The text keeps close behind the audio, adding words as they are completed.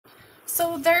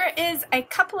So there is a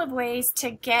couple of ways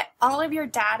to get all of your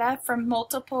data from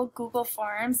multiple Google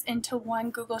Forms into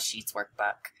one Google Sheets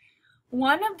workbook.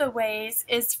 One of the ways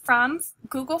is from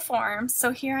Google Forms.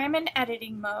 So here I'm in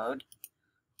editing mode.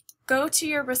 Go to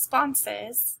your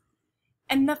responses,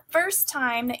 and the first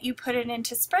time that you put it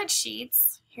into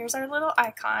spreadsheets, here's our little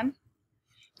icon,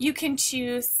 you can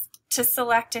choose to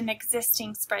select an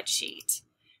existing spreadsheet.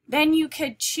 Then you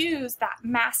could choose that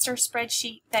master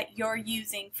spreadsheet that you're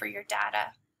using for your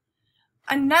data.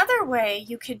 Another way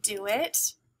you could do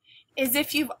it is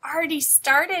if you've already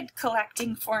started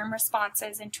collecting form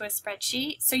responses into a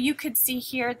spreadsheet. So you could see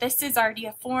here, this is already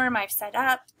a form I've set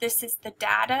up. This is the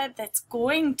data that's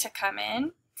going to come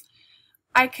in.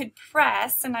 I could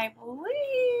press, and I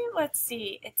believe, let's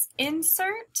see, it's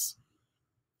Insert,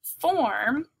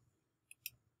 Form,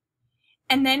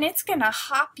 and then it's going to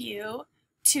hop you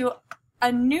to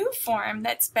a new form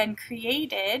that's been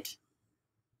created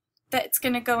that's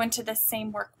going to go into the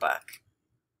same workbook.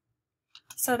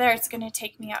 So there, it's going to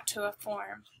take me out to a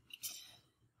form.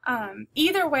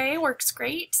 Either way works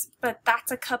great, but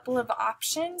that's a couple of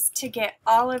options to get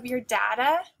all of your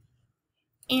data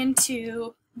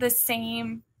into the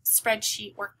same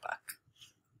spreadsheet workbook.